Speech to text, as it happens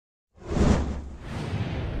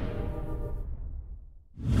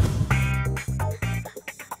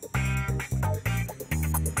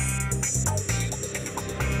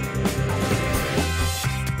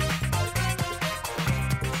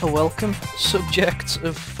Welcome, subjects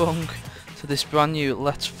of funk, to this brand new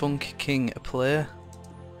Let's Funk King play.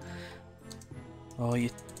 Oh, you...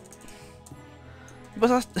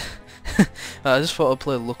 But I just thought I'd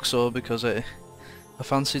play Luxor because I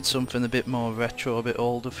fancied something a bit more retro, a bit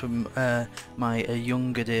older from my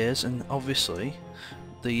younger days, and obviously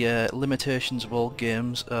the limitations of all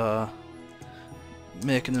games are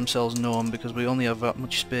making themselves known because we only have that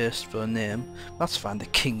much space for a name. That's fine, the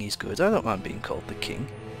king is good, I don't mind being called the king.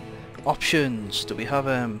 Options, do we have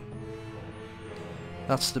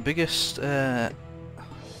that's the biggest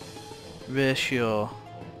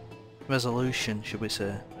resolution, should we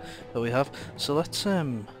say, that we have. So let's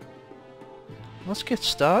get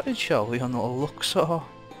started, shall we, on the Luxor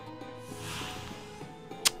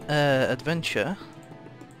adventure,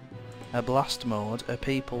 a blast mode, a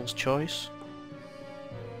people's choice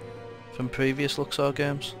from previous Luxor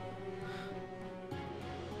games.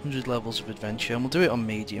 100 levels of adventure, and we'll do it on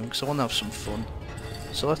medium because I want to have some fun.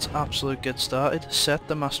 So let's absolutely get started. Set,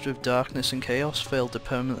 the master of darkness and chaos, failed to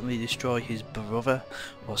permanently destroy his brother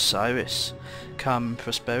Osiris. Calm and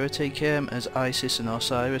prosperity came as Isis and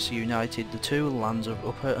Osiris united the two lands of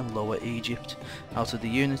Upper and Lower Egypt. Out of the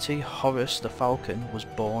unity, Horus the Falcon was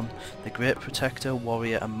born, the great protector,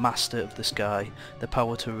 warrior and master of the sky. The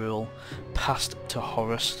power to rule passed to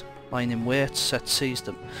Horus. Lying in wait, Set seized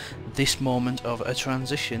them. This moment of a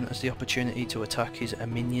transition as the opportunity to attack his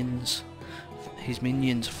minions. His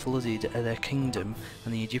minions flooded their kingdom,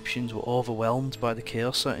 and the Egyptians were overwhelmed by the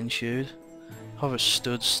chaos that ensued. Horus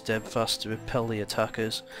stood steadfast to repel the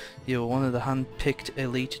attackers. You were one of the hand-picked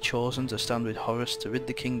elite chosen to stand with Horus to rid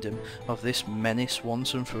the kingdom of this menace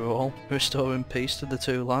once and for all, restoring peace to the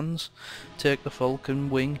two lands. Take the falcon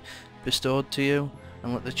wing bestowed to you,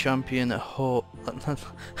 and let the champion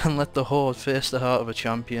and let the horde face the heart of a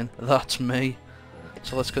champion. That's me.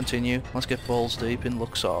 So let's continue. Let's get balls deep in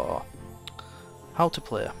Luxor. How to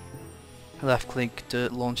play. Left click to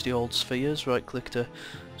launch the old spheres, right click to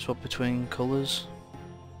swap between colours.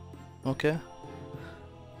 Okay.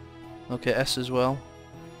 Okay, S as well.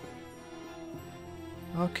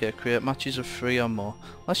 Okay, create matches of 3 or more.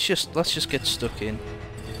 Let's just get stuck in.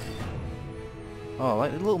 Oh,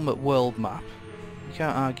 like a little world map. You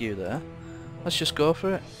can't argue there. Let's just go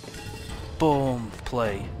for it. Boom,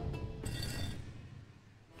 play.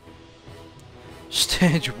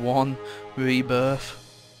 Stage 1, rebirth.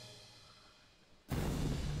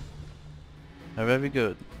 Very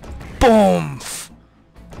good. Boom!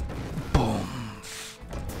 Boom!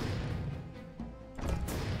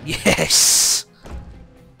 Yes!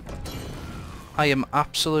 I am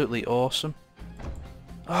absolutely awesome.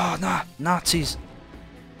 Oh, nah, Nazis!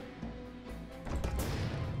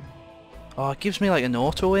 Oh, it gives me like an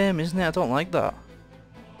auto aim, isn't it? I don't like that.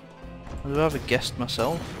 I'd rather guessed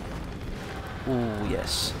myself. Oh,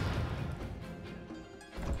 yes.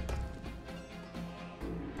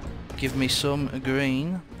 Give me some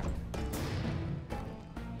green.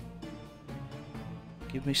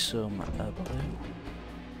 Give me some blue.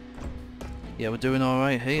 Yeah, we're doing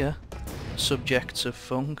alright here. Subjects of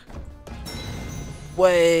funk.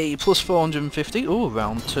 Way! Plus 450. Oh,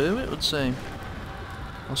 round 2 it would seem.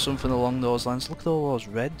 Or something along those lines. Look at all those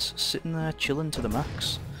reds sitting there chilling to the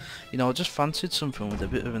max. You know, I just fancied something with a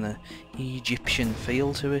bit of an Egyptian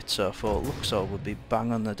feel to it, so I thought Luxor would be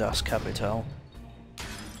bang on the Das Capital.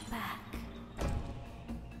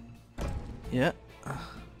 Yeah.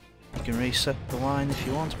 You can reset the line if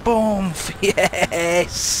you want. Boom!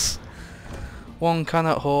 Yes! One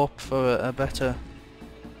cannot hope for a better...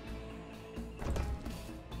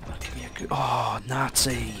 Oh,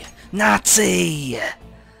 Nazi! Nazi!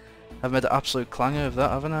 I've made an absolute clanger of that,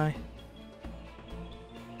 haven't I?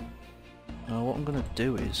 Now what I'm going to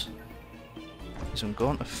do is I'm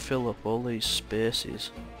going to fill up all these spaces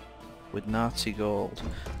with Nazi gold.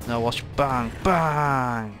 Now watch, bang,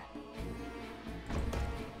 bang!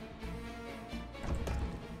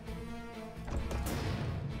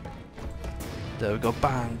 There we go,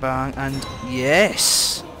 bang, bang, and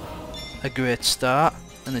yes! A great start,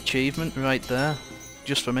 an achievement right there.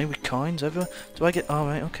 Just for me with coins, ever. Do I get... Oh,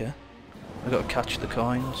 right, okay. I got to catch the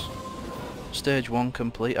coins. Stage 1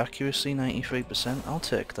 complete, accuracy 93%. I'll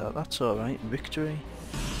take that, that's alright. Victory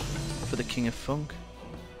for the King of Funk.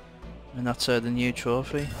 And that's the new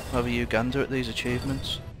trophy. Have a Uganda at these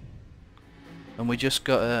achievements. And we just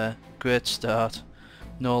got a great start.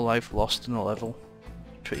 No life lost in a level.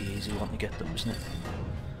 Pretty easy one to get them, isn't it?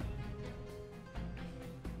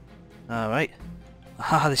 Alright.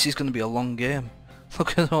 Ah, this is going to be a long game.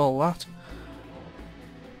 Look at all that.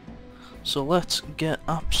 So let's get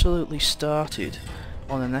absolutely started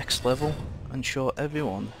on the next level and show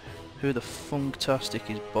everyone Who the funktastic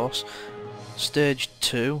is boss? Stage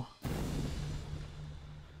 2.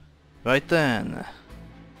 Right then.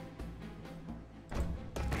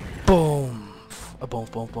 Boom! A boom,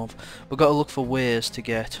 boom, boom. We've got to look for ways to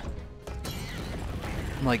get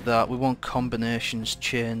like that. We want combinations,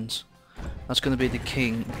 chains. That's going to be the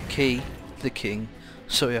king.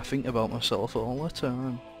 Sorry, I think about myself all the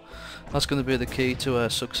time. That's going to be the key to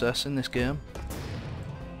success in this game.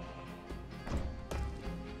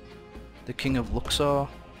 The king of Luxor.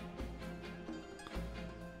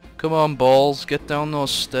 Come on, balls, get down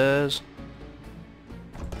those stairs.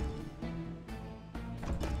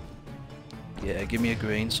 Yeah, give me a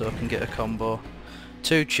green so I can get a combo.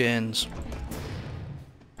 2 chains.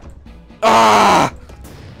 Ah!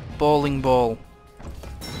 Bowling ball.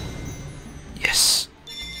 Yes.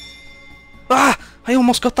 Ah! I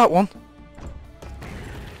almost got that one.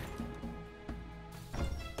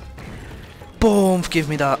 Boom! Give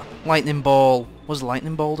me that. Lightning ball. What does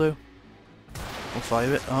lightning ball do? I'll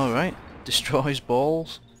fire it. Alright. Destroys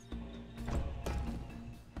balls.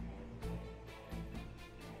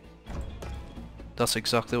 That's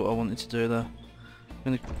exactly what I wanted to do there.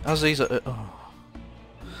 As these are... I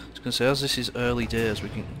was going to say, as this is early days, we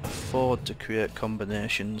can afford to create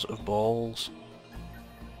combinations of balls.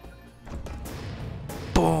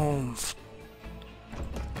 Boom!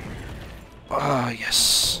 Ah,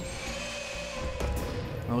 yes!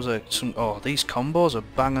 That was some... Oh, these combos are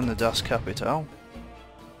banging the Das Capital.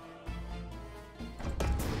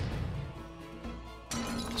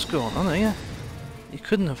 What's going on here? You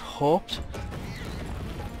couldn't have hoped.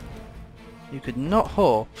 You could not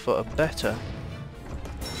hope for a better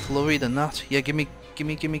flurry than that. Yeah, gimme.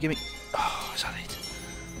 Oh, is that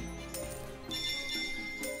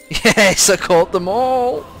it? Yes, I caught them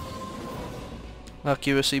all!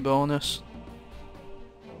 Accuracy bonus.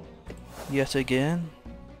 Yet again.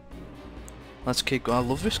 Let's keep going. I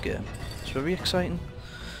love this game. It's very exciting.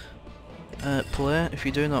 Play, if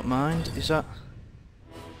you do not mind. Is that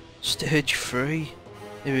stage 3?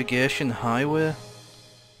 Irrigation highway.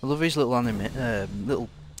 I love these little little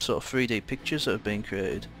sort of 3D pictures that have been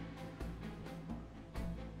created.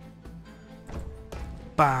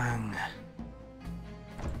 Bang!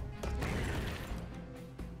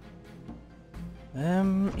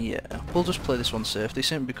 Yeah, we'll just play this one safe. They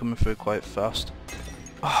seem to be coming through quite fast.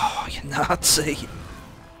 Oh, you Nazi!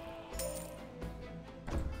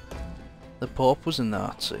 The Pope was a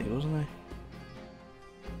Nazi, wasn't he?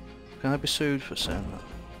 Can I be sued for saying that?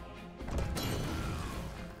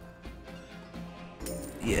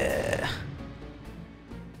 Yeah.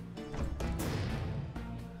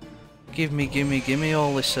 Give me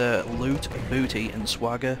all this loot, booty and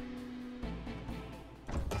swagger.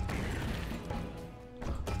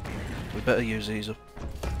 We better use these up.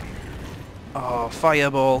 Oh,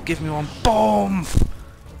 fireball, give me one. Boom!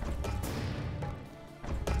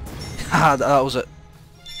 Ah, that was it.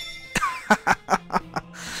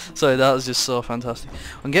 Sorry, that was just so fantastic.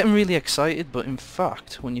 I'm getting really excited, but in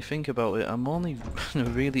fact, when you think about it, I'm only in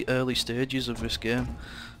the really early stages of this game,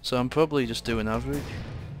 so I'm probably just doing average.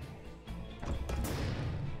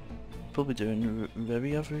 Probably doing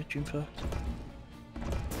very average, in fact.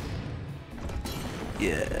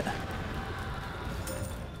 Yeah.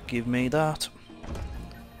 Give me that.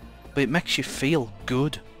 But it makes you feel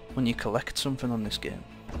good when you collect something on this game.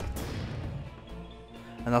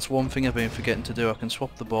 And that's one thing I've been forgetting to do. I can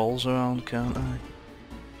swap the balls around, can't I?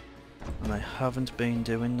 And I haven't been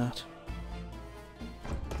doing that.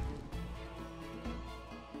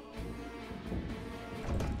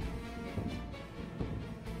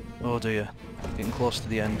 Oh dear, getting close to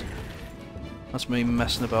the end. That's me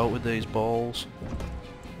messing about with these balls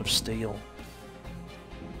of steel.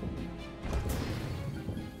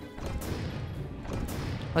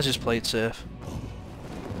 Let's just play it safe.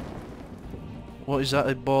 What is that?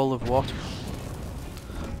 A ball of what?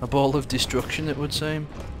 A ball of destruction, it would seem.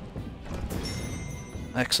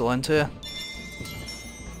 Excellent here.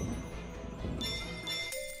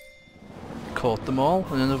 Caught them all,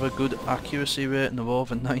 and another good accuracy rating of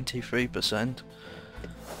over 93%.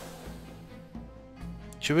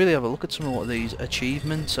 Should really have a look at some of what these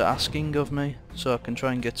achievements are asking of me, so I can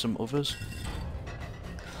try and get some others.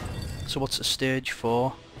 So what's the stage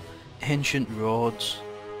 4? Ancient roads.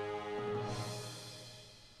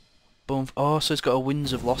 Boom. Oh, so it's got a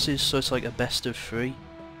wins of losses, so it's like a best of 3.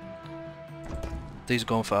 These are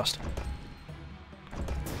going fast.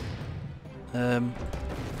 Right,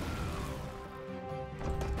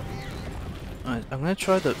 I'm going to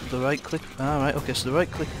try the right click. Right, okay, so the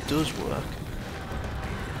right click does work.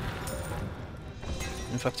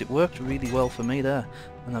 In fact, it worked really well for me there,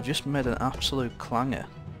 and I've just made an absolute clanger.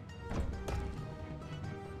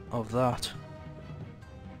 of that.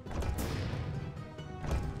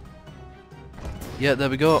 Yeah, there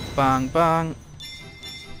we go. Bang, bang.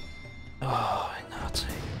 Oh, naughty.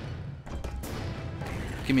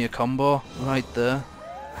 Give me a combo right there.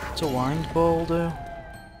 What's a wind ball do?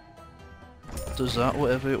 Does that,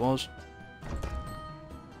 whatever it was.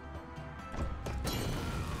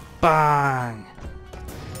 Bang!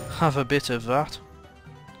 Have a bit of that.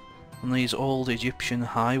 On these old Egyptian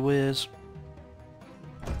highways.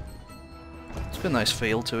 It's got a nice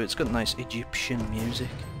feel to it. It's got nice Egyptian music.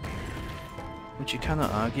 Which you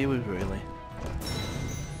cannot argue with, really.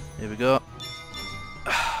 Here we go.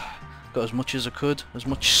 Got as much as I could. As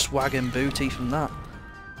much swag and booty from that.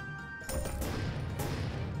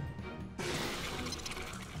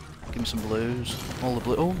 Give me some blues. All the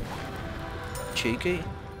blue. Oh! Cheeky.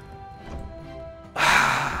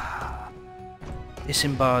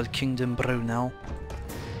 Isambard Kingdom Brunel.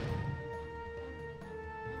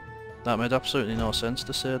 That made absolutely no sense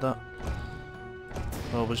to say that.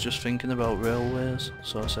 I was just thinking about railways,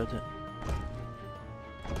 so I said it.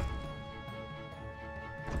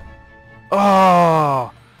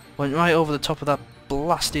 Oh! Went right over the top of that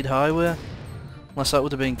blasted highway. Unless that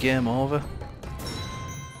would have been game over.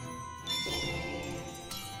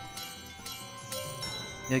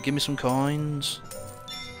 Yeah, give me some coins.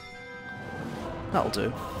 That'll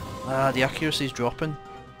do. Ah, the accuracy's dropping.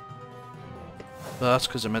 But that's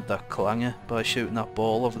because I made that clanger by shooting that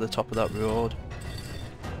ball over the top of that road.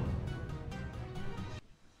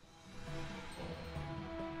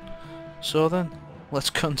 So then, let's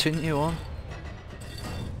continue on.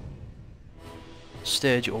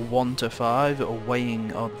 Stage 1 to 5, a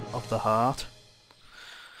weighing of the heart.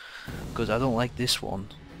 Because I don't like this one.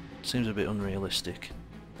 It seems a bit unrealistic.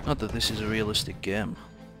 Not that this is a realistic game.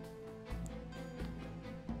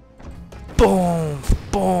 Boom!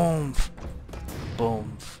 Boom!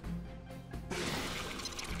 Boom!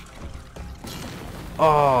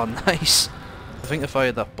 Oh, nice! I think I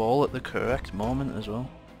fired that ball at the correct moment as well.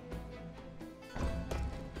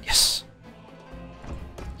 Yes!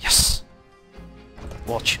 Yes!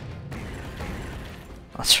 Watch.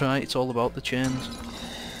 That's right, it's all about the chains.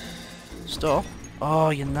 Stop. Oh,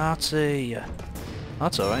 you Nazi!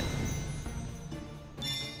 That's alright.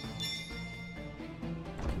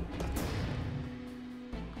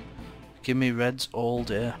 Give me reds all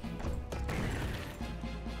day.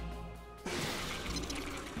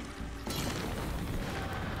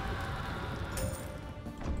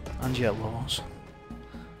 And yellows.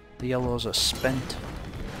 The yellows are spent.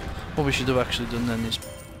 What we should have actually done then is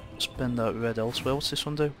spend that red elsewhere. What's this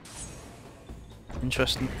one do?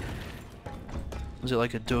 Interesting. Was it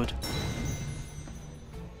like a dud?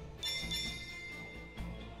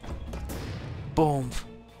 Boom!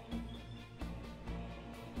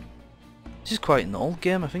 This is quite an old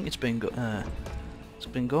game. I think it's been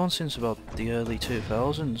going since about the early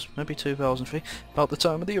 2000s, maybe 2003, about the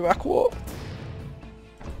time of the Iraq War.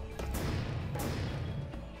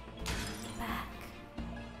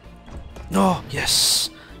 No, yes,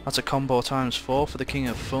 that's a combo times 4 for the King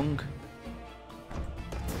of Fung.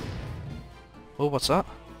 Oh, what's that?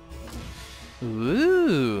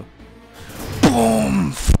 Ooh!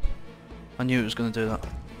 Boom! I knew it was going to do that.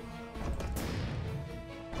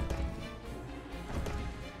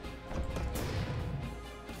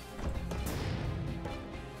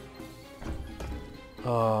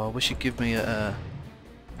 Oh, wish you'd give me a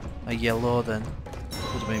yellow then.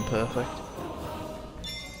 Would have been perfect.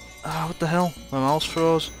 Ah, what the hell? My mouse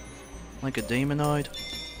froze. Like a demonoid.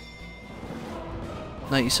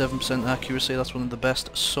 97% accuracy, that's one of the best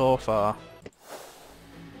so far.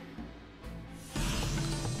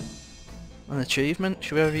 An achievement?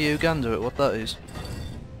 Should we have a Uganda at what that is?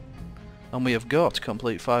 And we have got to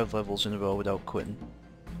complete 5 levels in a row without quitting.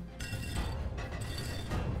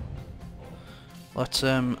 Let's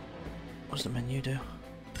what does the menu do?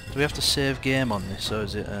 Do we have to save game on this, or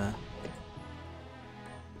is it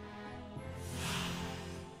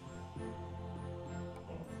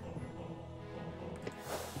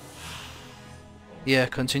yeah,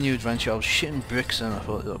 continue adventure. I was shitting bricks and I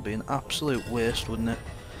thought that would be an absolute waste, wouldn't it?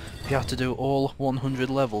 If you had to do all 100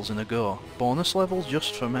 levels in a go. Bonus levels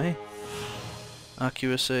just for me.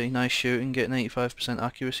 Accuracy, nice shooting, getting 85%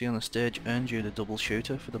 accuracy on the stage earned you the double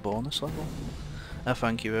shooter for the bonus level.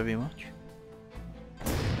 Thank you very much.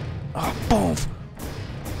 Ah, boom!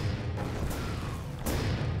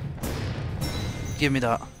 Give me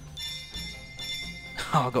that.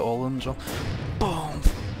 Oh, I got all of them as well. Boom!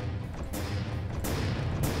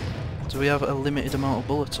 Do we have a limited amount of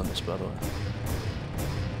bullets on this, by the way?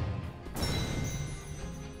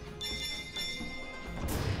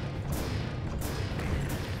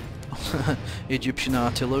 Egyptian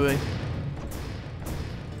artillery.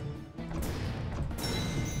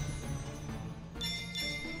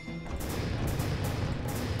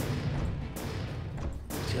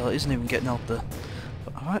 See, it isn't even getting out there.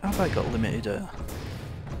 Have I got limited air?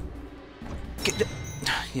 Get the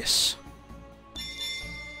yes.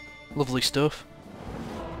 Lovely stuff.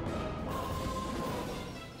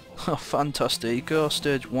 Oh, fantastic.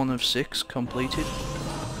 Stage 1 of 6 completed.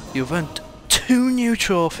 You've earned 2 new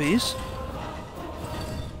trophies.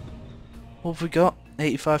 What have we got?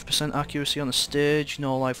 85% accuracy on a stage,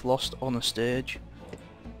 no life lost on a stage.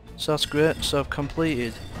 So that's great. So I've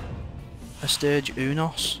completed a stage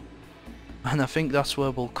Unos. And I think that's where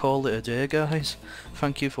we'll call it a day, guys.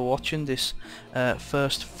 Thank you for watching this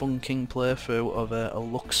first funking playthrough of a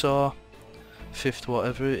Luxor 5th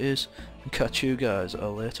whatever it is. And catch you guys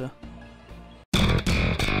later.